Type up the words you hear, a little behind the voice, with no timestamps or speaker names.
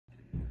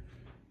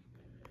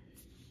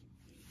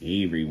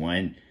Hey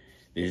everyone,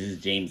 this is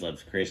James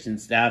Loves Christian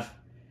Stuff.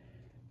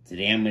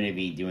 Today I'm going to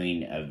be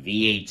doing a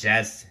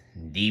VHS,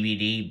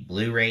 DVD,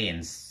 Blu Ray,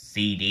 and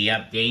CD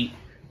update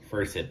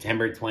for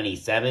September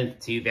 27th,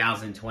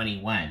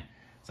 2021.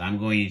 So I'm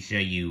going to show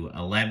you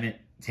 10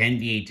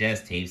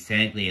 VHS tapes,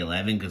 technically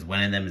 11 because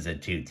one of them is a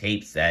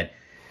 2-tape set.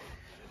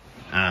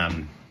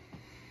 8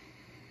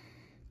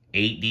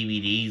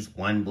 DVDs,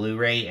 1 Blu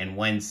Ray, and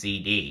 1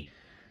 CD.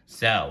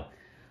 So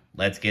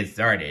let's get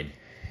started.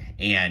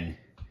 And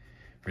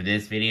for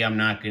this video, I'm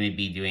not going to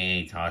be doing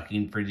any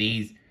talking for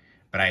these,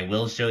 but I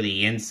will show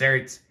the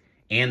inserts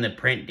and the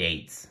print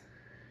dates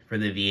for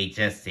the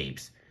VHS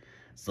tapes.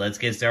 So let's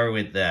get started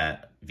with the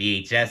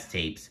VHS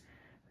tapes.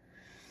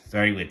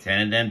 Starting with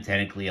 10 of them,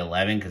 technically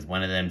 11 because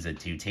one of them is a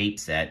 2-tape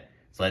set.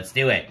 So let's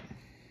do it.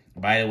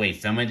 By the way,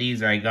 some of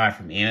these I got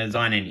from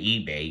Amazon and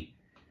eBay.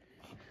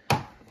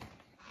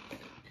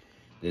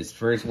 This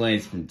first one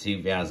is from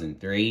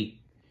 2003.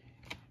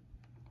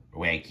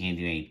 Wait, I can't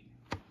do any.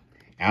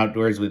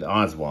 Outdoors with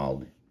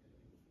Oswald.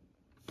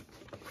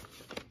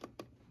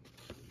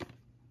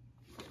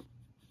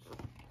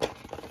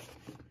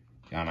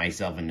 Got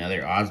myself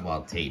another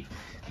Oswald tape.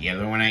 The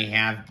other one I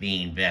have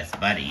being Best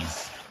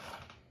Buddies.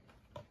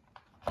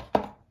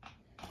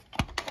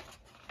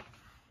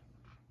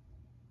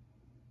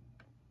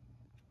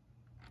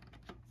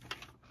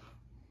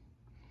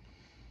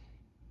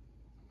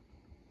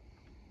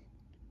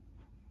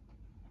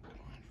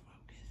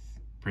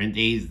 Print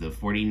days, the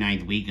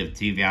 49th week of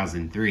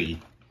 2003.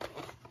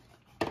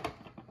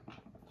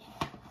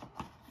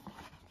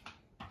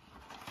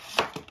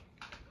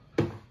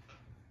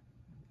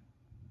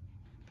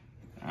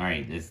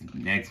 Alright, this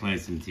next one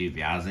is from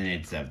 2000.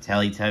 It's of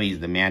Teletubbies,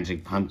 The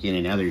Magic Pumpkin,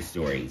 and Other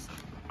Stories.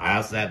 I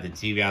also have the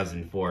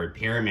 2004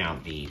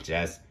 Paramount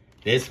VHS.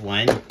 This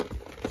one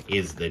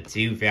is the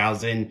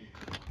 2000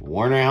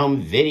 Warner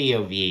Home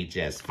Video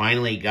VHS.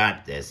 Finally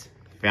got this.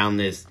 Found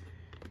this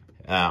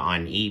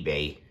on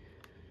eBay.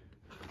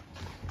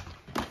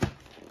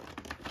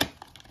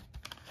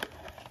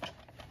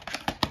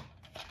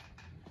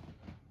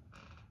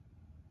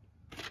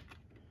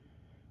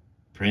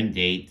 Print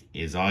date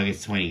is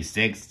August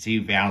 26,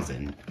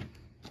 2000.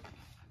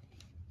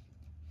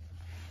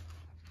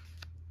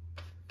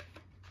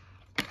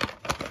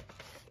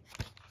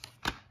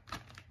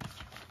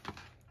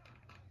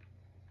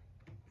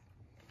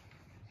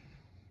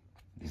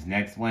 This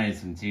next one is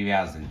from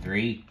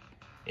 2003.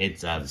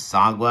 It's of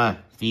Sagwa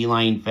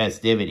Feline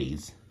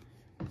Festivities.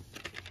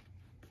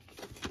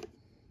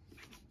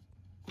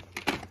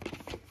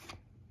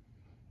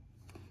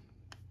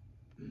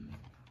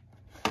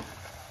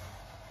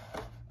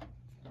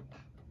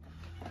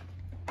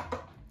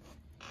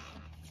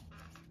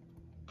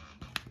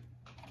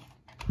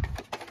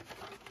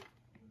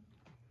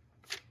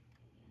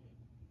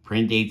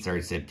 Print dates are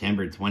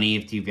September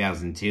 20th,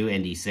 2002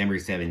 and December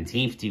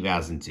 17th,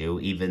 2002,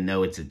 even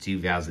though it's a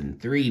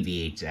 2003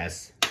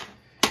 VHS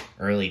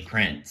early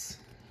prints.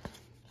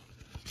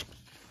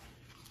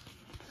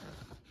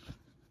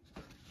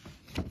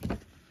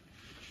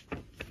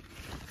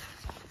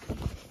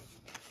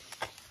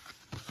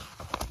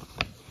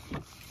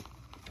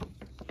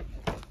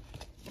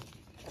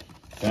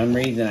 For some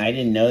reason, I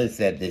didn't notice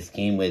that this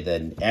came with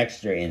an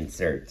extra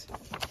insert.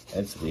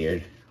 That's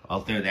weird. I'll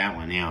throw that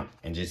one out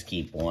and just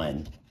keep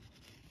one.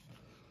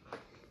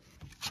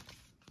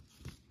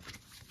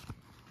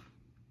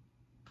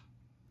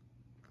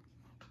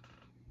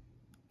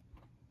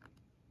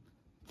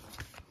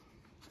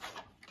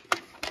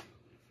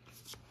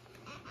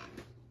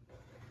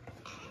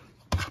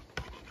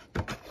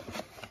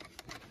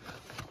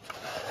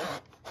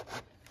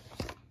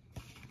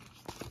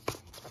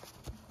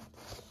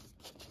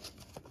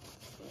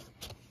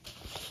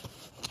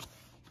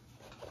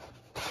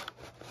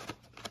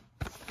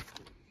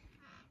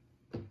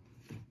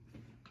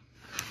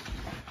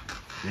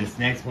 This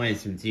next one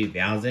is from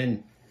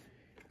 2000.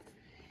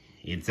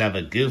 It's of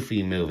a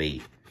Goofy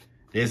movie.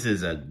 This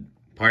is a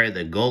part of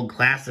the Gold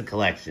Classic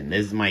Collection.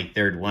 This is my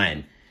third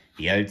one.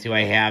 The other two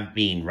I have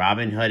being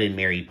Robin Hood and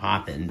Mary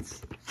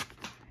Poppins.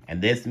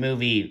 And this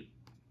movie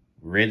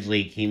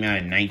originally came out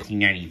in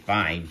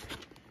 1995.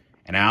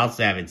 And I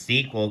also have its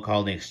sequel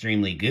called An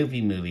Extremely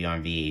Goofy Movie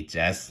on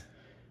VHS.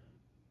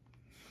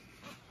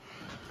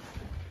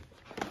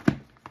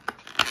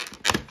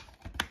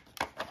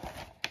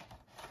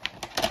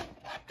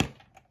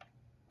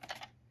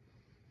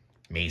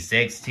 May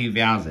 6,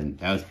 2000.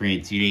 That was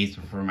printed 2 days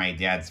before my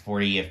dad's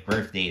 40th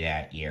birthday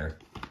that year.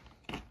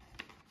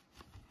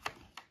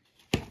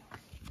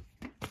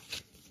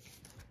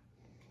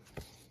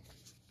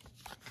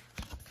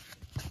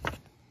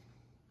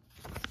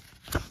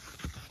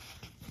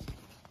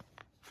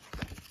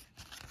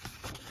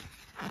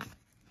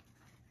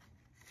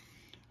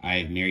 I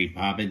have Mary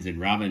Poppins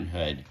and Robin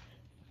Hood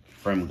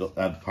from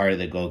part of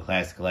the Gold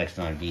Class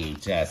Collection on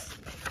VHS.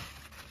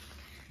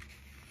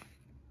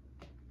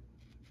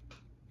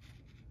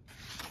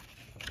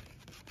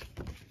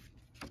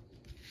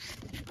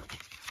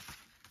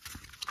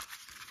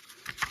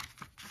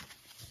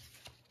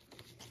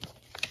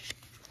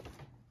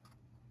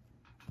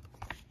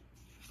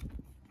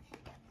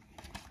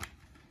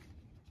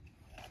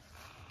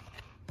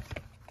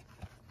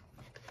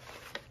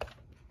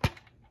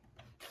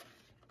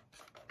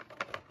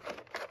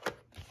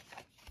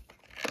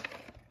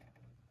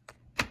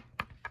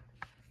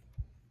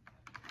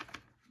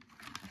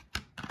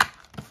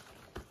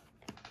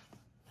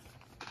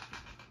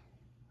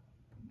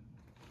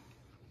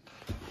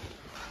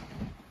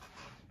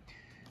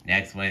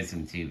 Next one is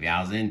from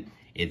 2000.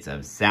 It's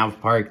of South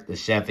Park, The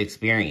Chef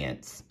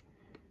Experience.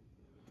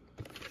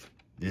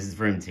 This is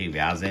from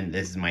 2000.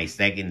 This is my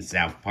second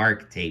South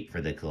Park tape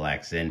for the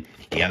collection.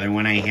 The other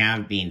one I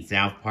have being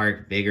South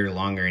Park, Bigger,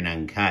 Longer, and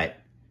Uncut.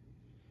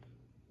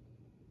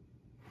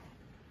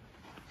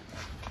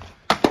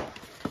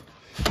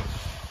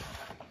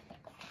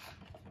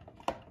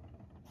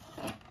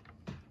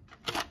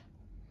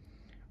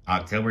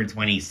 October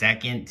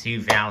 22nd,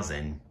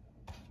 2000.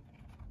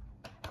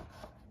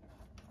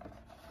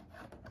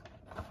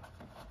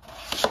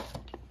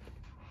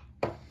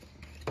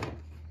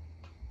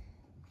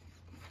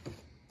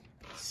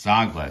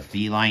 Sagwa,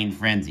 Feline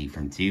Frenzy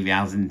from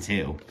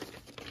 2002.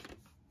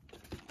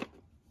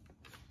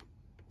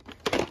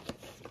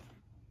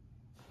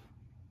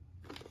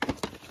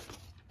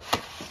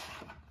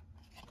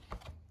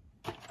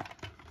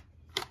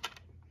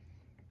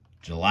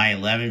 July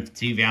 11th,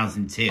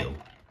 2002.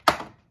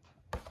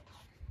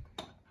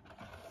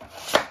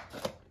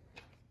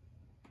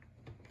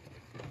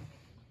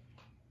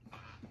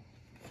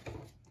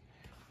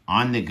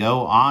 On the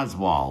Go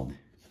Oswald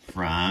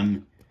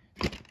from,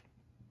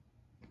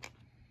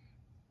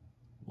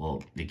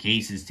 well, the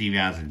case is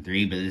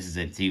 2003, but this is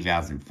a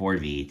 2004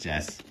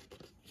 VHS.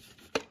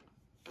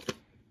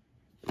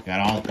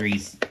 Got all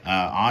three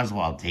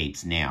Oswald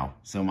tapes now.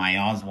 So my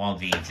Oswald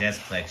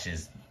VHS collection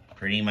is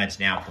pretty much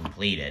now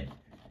completed.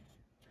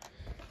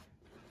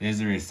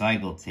 There's a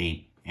recycled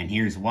tape, and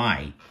here's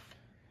why.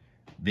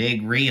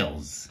 Big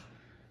reels.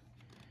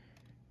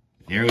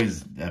 There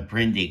was a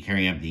print date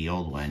carrying up the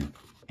old one.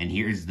 And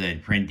here's the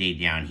print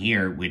date down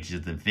here, which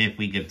is the 5th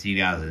week of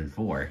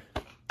 2004.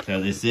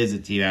 So this is a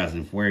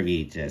 2004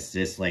 VHS,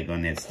 just like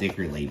on that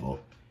sticker label.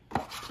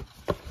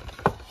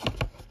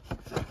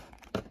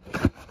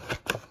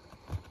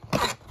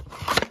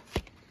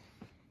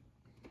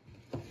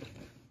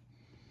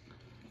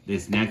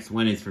 This next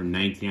one is from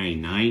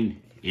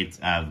 1999. It's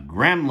of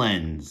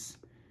Gremlins.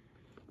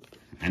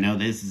 I know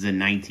this is a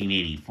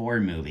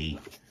 1984 movie.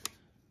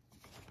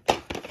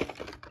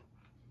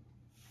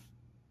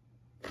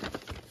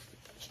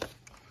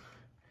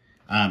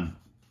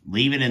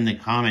 Leave it in the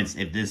comments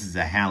if this is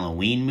a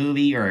Halloween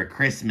movie or a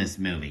Christmas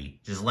movie.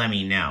 Just let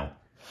me know.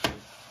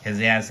 Because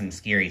it has some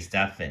scary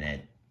stuff in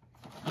it.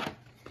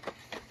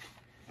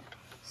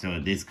 So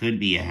this could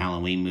be a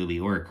Halloween movie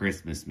or a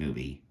Christmas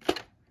movie.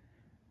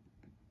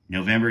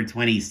 November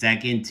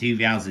 22nd,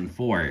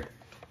 2004.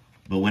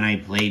 But when I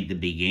played the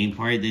beginning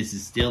part, this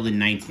is still the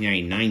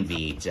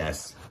 1999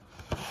 VHS.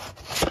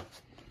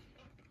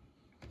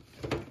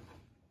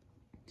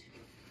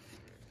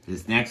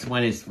 This next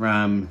one is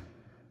from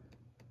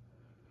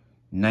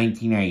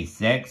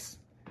 1996.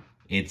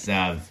 It's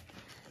of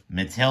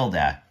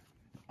Matilda,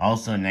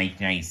 also a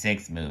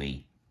 1996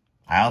 movie.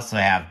 I also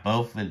have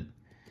both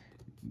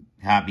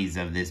copies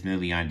of this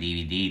movie on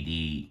DVD,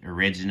 the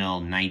original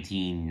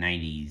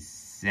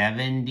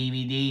 1997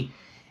 DVD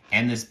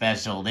and the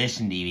special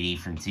edition DVD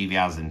from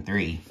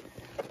 2003.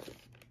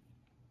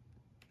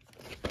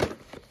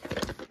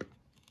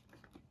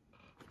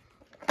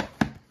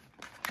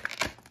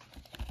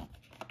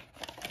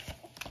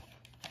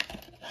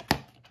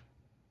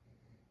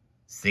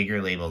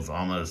 Sticker label's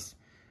almost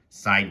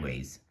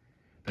sideways,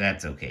 but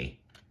that's okay.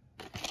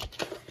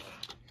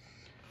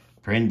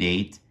 Print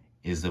date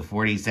is the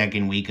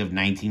 42nd week of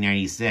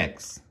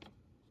 1996.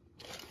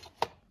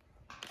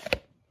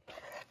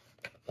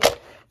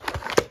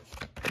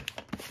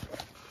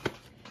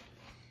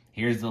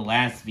 Here's the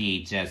last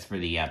VHS for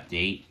the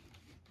update.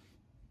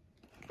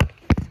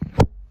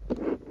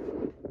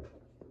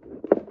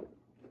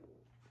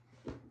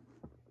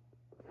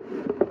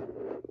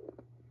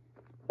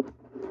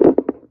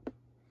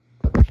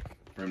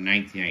 From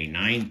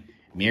 1999,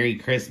 Merry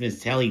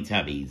Christmas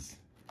Teletubbies.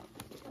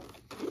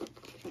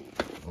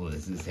 Oh,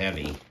 this is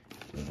heavy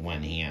with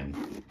one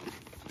hand.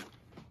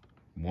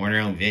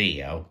 Warner Home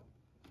Video.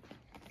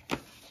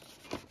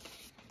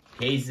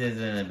 Case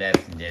isn't in the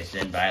best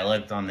condition, but I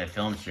looked on the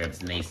film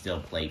strips and they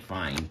still play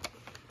fine.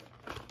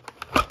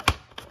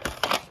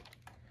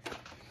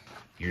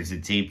 Here's a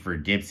tape for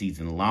Dipsy's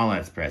and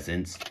Lala's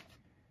presents.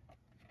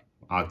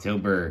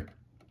 October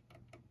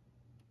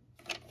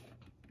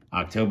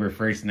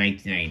 1st,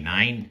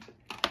 1999.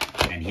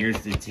 And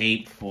here's the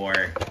tape for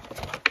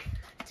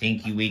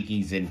Tinky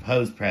Winky's and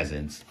Poe's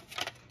presents.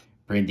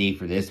 Print date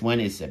for this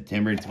one is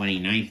September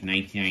 29th,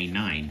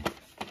 1999.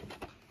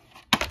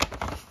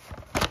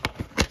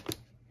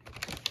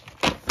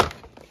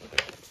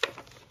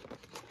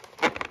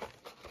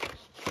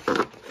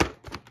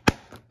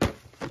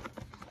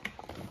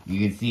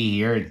 You can see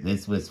here,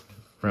 this was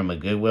from a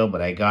Goodwill,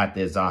 but I got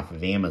this off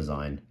of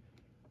Amazon.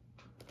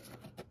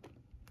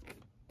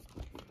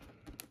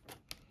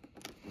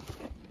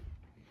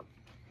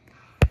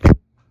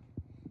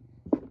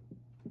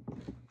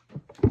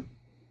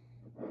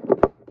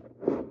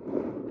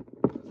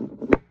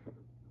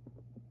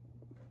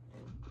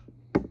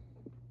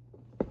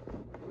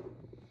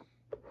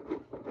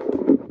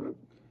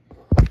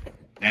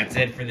 That's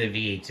it for the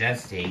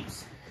VHS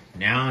tapes.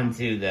 Now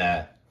onto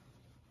the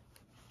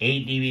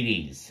 8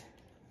 DVDs.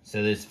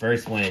 So this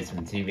first one is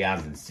from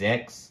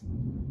 2006.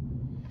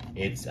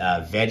 It's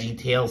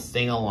VeggieTales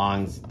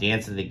Sing-Alongs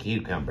Dance of the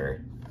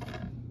Cucumber.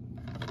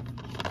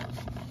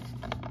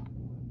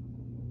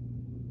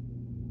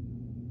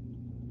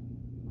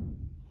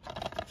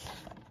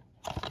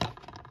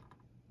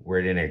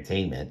 Word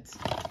Entertainment.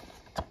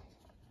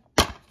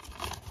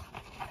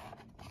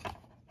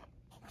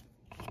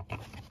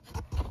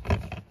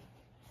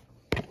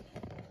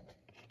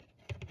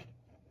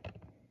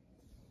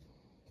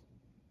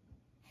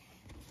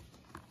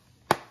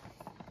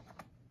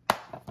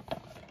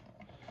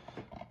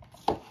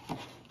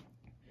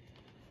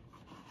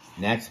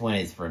 Next one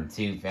is from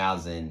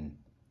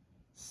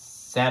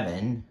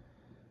 2007.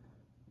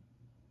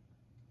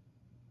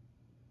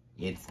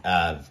 It's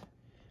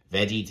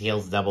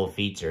VeggieTales double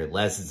feature,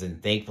 Lessons in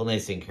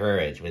Thankfulness and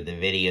Courage, with the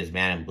videos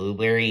Madame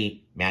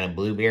Blueberry,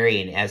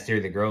 and Esther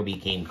the Girl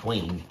Became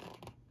Queen.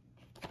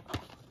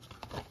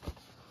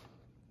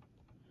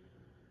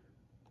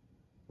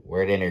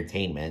 Word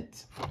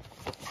Entertainment.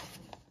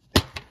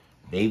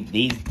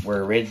 These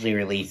were originally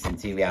released in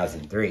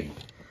 2003.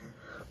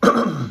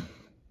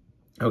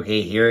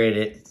 Okay, here it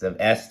is of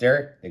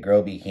Esther, the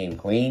Girl Became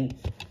Queen.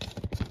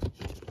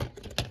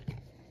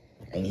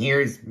 And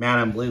here's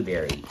Madame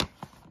Blueberry.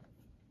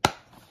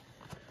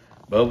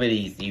 Both of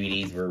these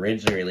DVDs were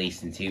originally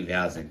released in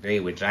 2003,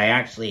 which I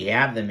actually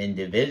have them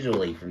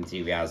individually from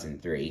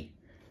 2003.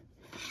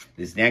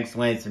 This next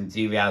one is from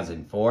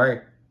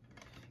 2004.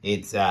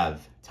 It's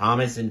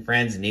Thomas and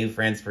Friends, New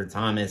Friends for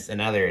Thomas, and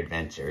Other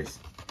Adventures.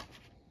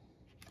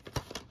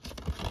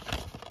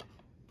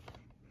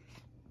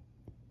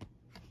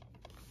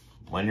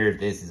 Wonder if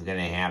this is going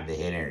to have the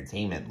Hit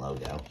Entertainment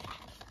logo.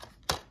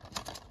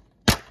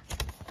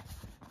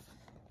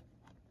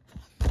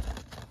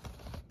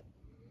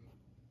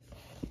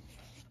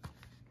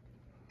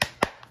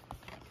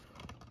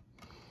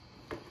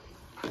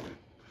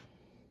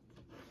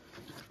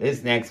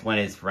 This next one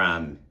is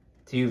from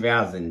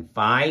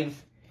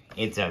 2005.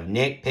 It's of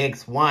Nick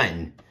Picks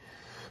 1.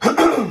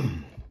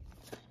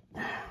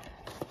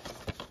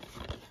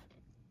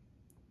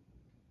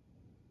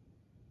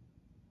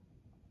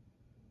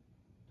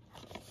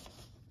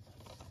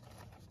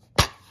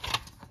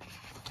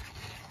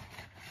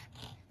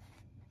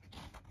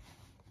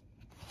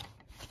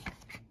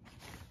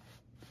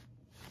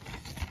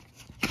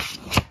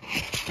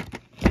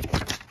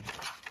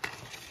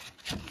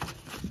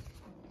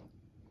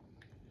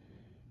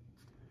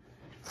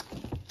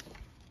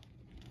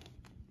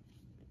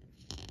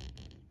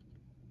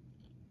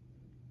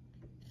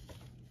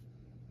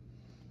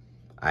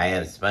 I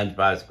have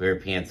SpongeBob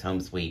SquarePants Home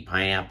Sweet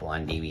Pineapple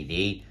on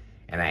DVD,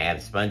 and I have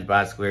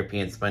SpongeBob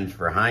SquarePants Sponge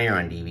for Hire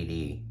on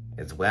DVD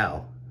as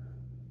well.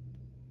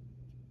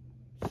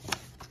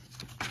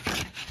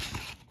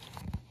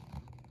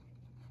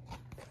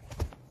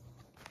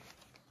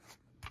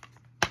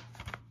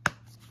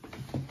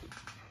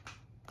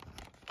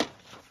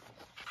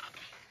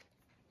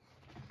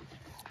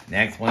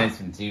 Next one is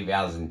from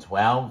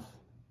 2012.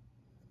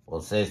 Well,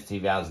 it says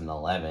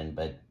 2011,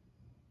 but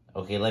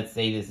okay, let's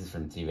say this is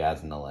from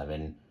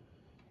 2011.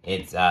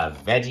 It's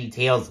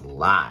VeggieTales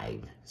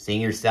Live.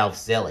 Sing Yourself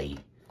Silly.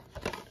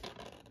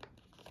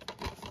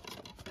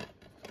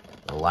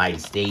 A live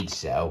stage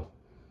show.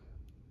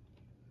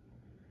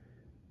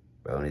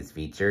 Bonus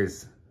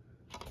features.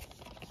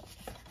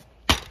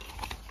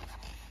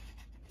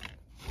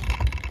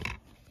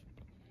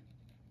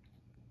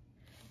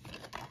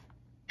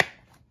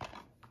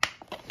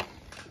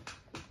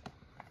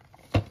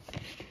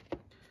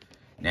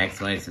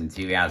 Next one is from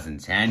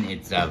 2010.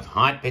 It's of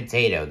Hot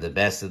Potato, The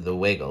Best of the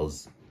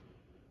Wiggles.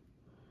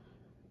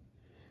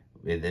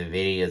 With the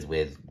videos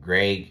with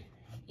Greg,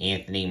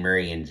 Anthony,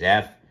 Murray, and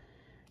Jeff.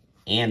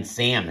 And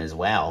Sam as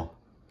well.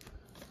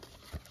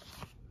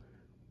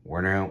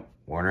 Warner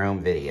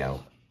Home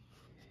Video.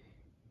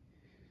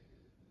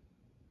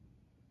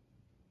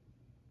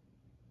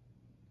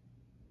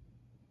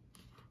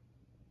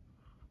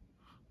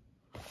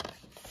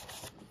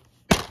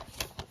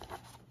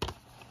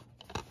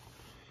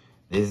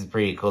 This is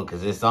pretty cool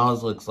because this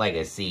almost looks like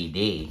a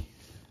CD.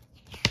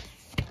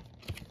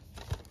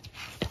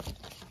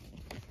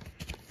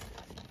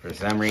 For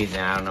some reason,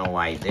 I don't know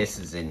why this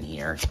is in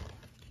here.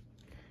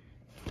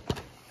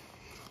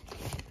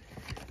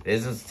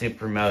 This is to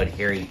promote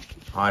Harry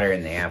Potter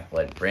and the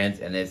Half-Blood Prince,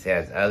 and this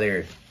has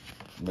other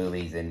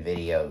movies and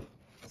videos.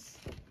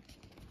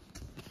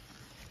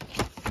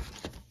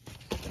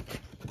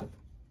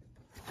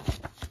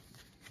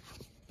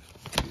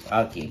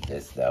 I'll keep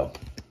this though.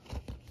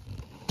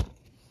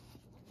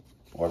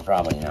 Or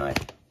probably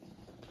not.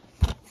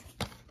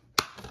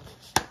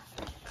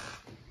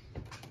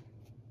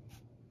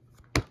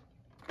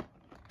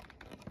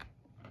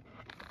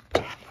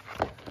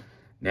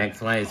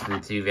 Next one is from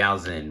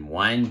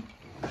 2001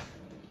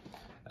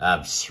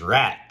 of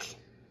Shrek.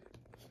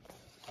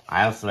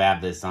 I also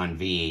have this on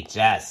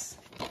VHS.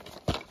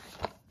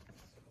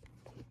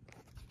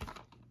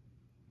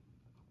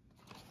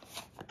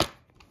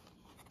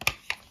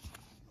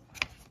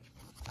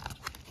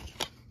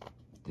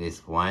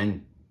 This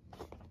one.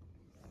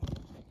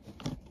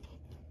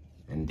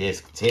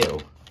 disc 2.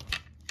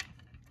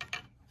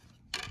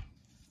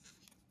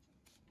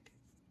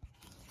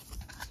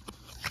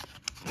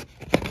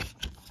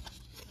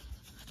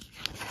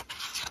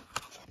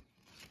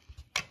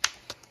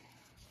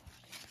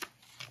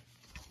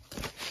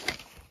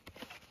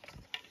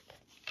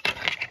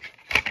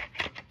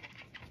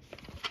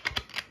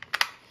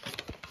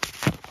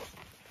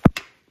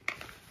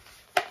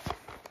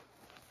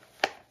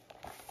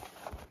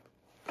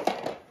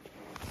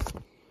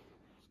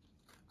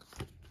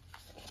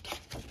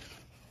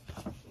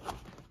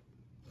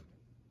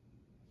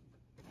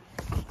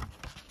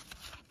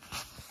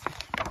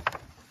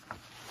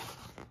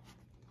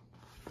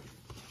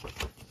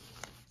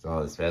 So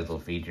all the special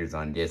features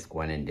on disc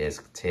 1 and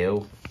disc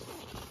 2.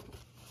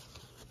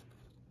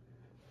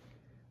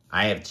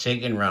 I have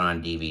Chicken Run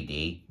on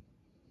DVD.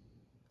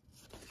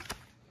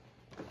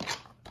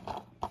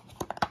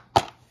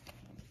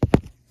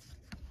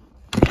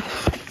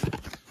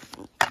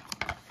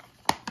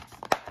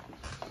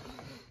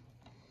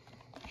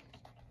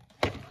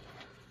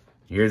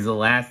 Here's the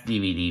last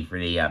DVD for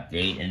the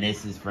update, and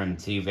this is from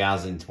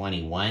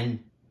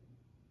 2021.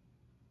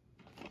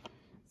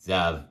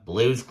 It's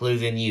Blue's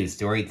Clues and You,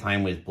 Story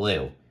Time with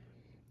Blue.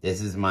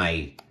 This is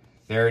my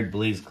third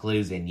Blue's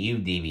Clues and You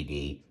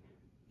DVD.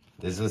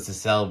 This was to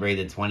celebrate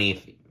the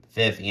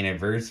 25th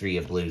anniversary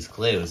of Blue's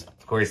Clues.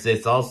 Of course,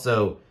 this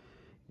also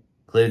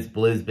includes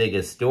Blue's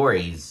Biggest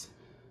Stories.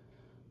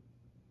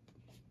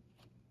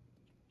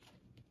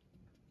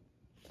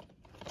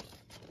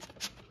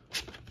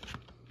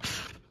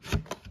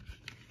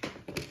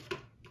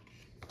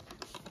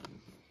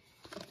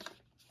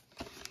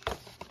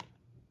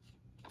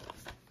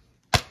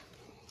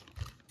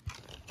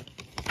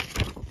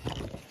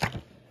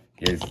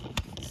 Here's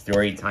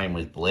Story Time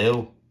with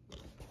Blue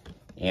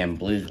and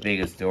Blue's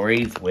Biggest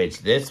Stories,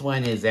 which this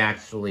one is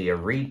actually a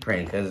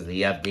reprint because of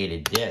the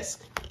updated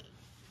disc.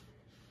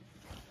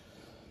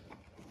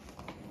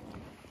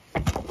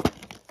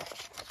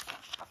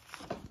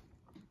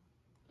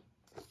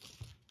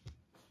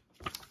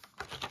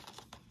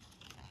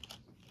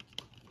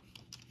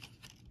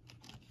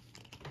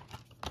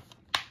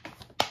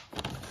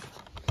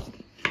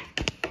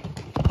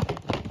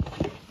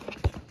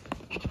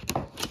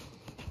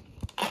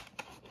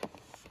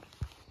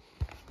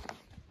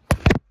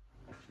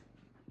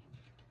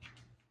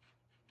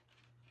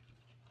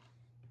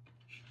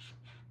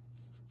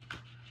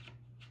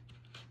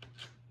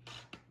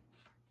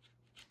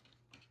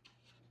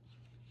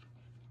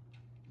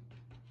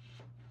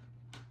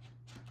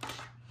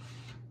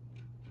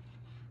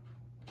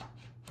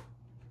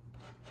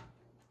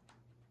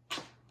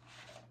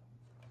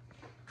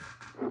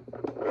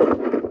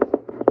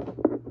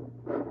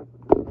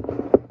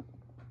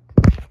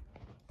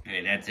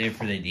 Okay, that's it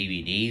for the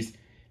DVDs.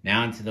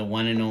 Now into the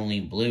one and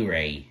only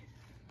Blu-ray.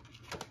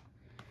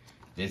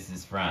 This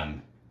is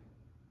from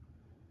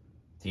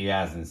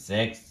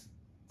 2006.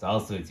 It's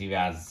also a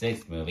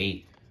 2006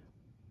 movie,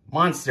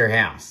 Monster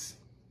House.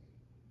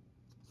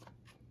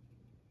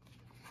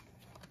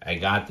 I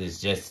got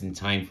this just in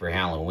time for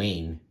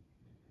Halloween.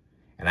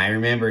 And I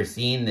remember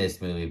seeing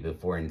this movie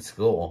before in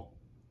school.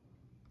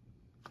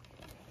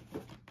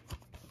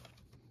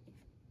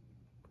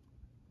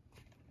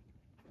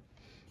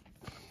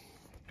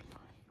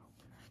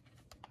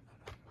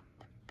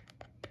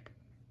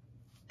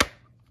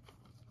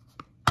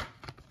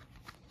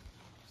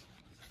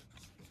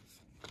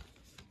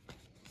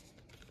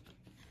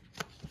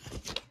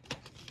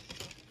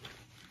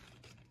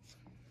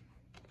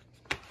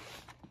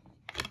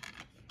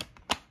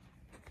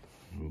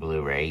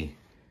 Blu-ray.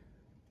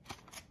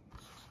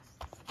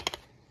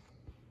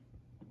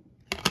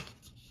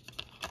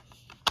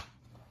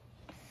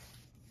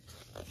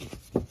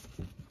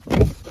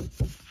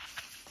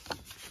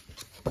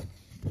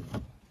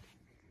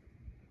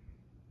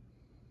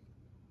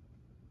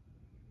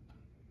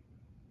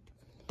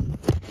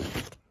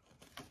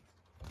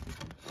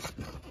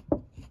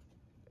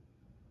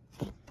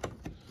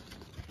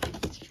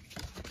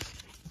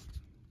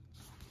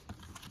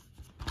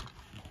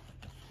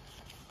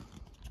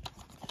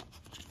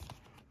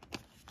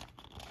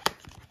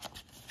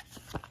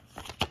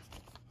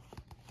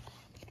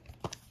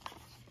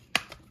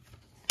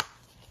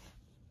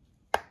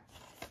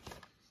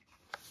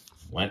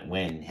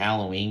 When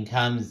Halloween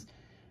comes,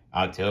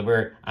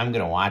 October, I'm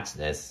gonna watch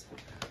this.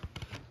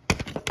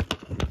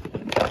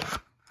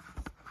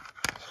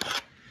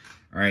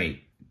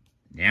 Alright,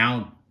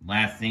 now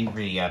last thing for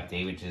the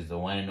update, which is the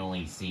one and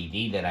only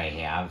CD that I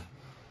have.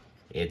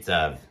 It's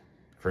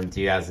from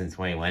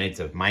 2021.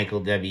 It's of Michael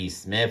W.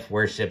 Smith,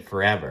 Worship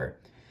Forever.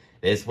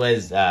 This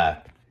was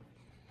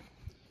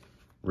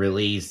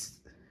released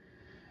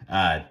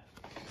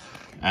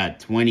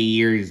 20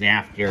 years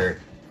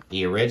after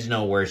the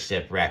original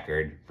Worship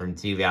record from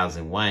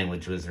 2001,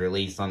 which was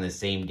released on the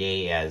same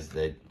day as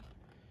the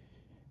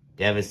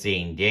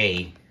devastating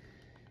day,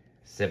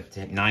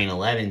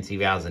 9/11,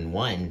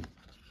 2001.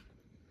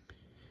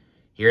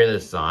 Here are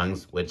the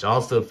songs, which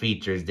also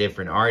features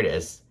different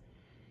artists.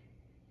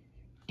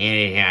 And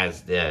it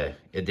has the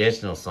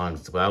additional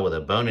songs as well with a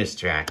bonus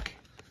track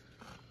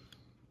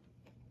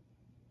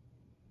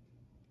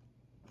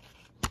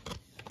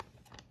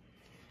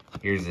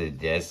Here's a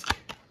disc.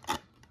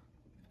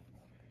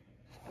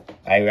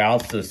 I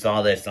also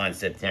saw this on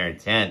September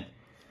 10th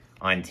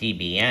on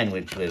TBN,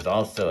 which was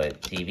also a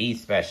TV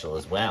special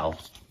as well.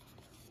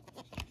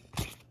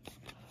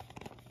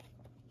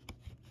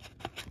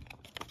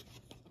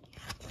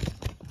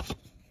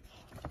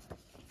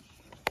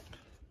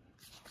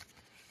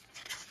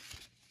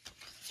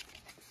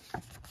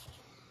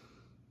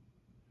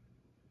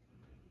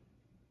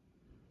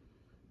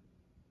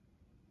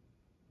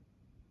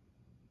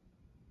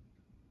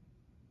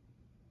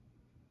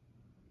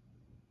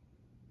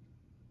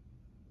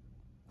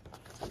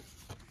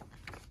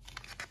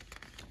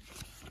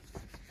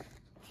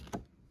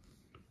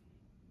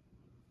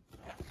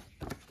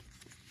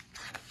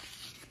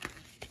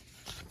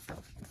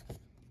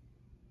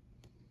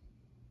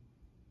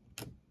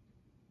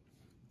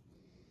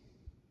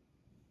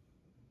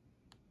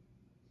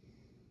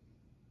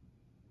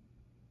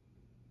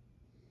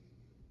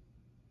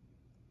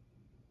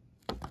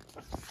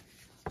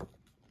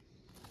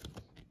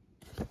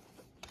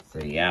 So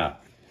yeah,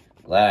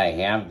 glad I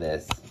have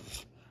this.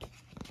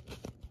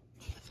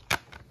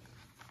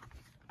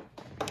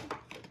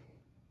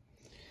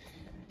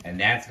 And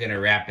that's going to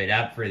wrap it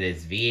up for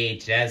this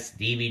VHS,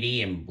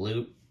 DVD, and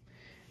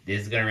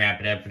This is going to wrap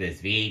it up for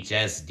this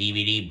VHS,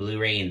 DVD,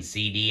 Blu-ray, and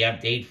CD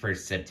update for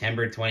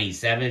September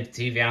 27th,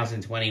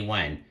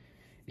 2021.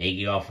 Thank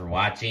you all for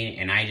watching,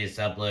 and I just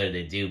uploaded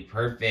the Dude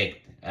Perfect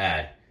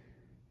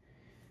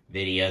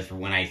videos for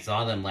when I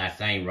saw them last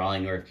night in Raleigh,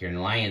 North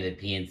Carolina, the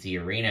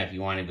PNC Arena, if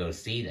you want to go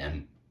see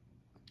them.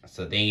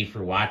 So thank you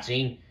for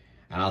watching,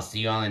 and I'll see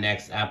you on the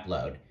next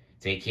upload.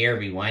 Take care,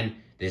 everyone.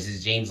 This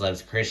is James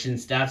Loves Christian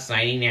Stuff,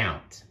 signing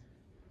out.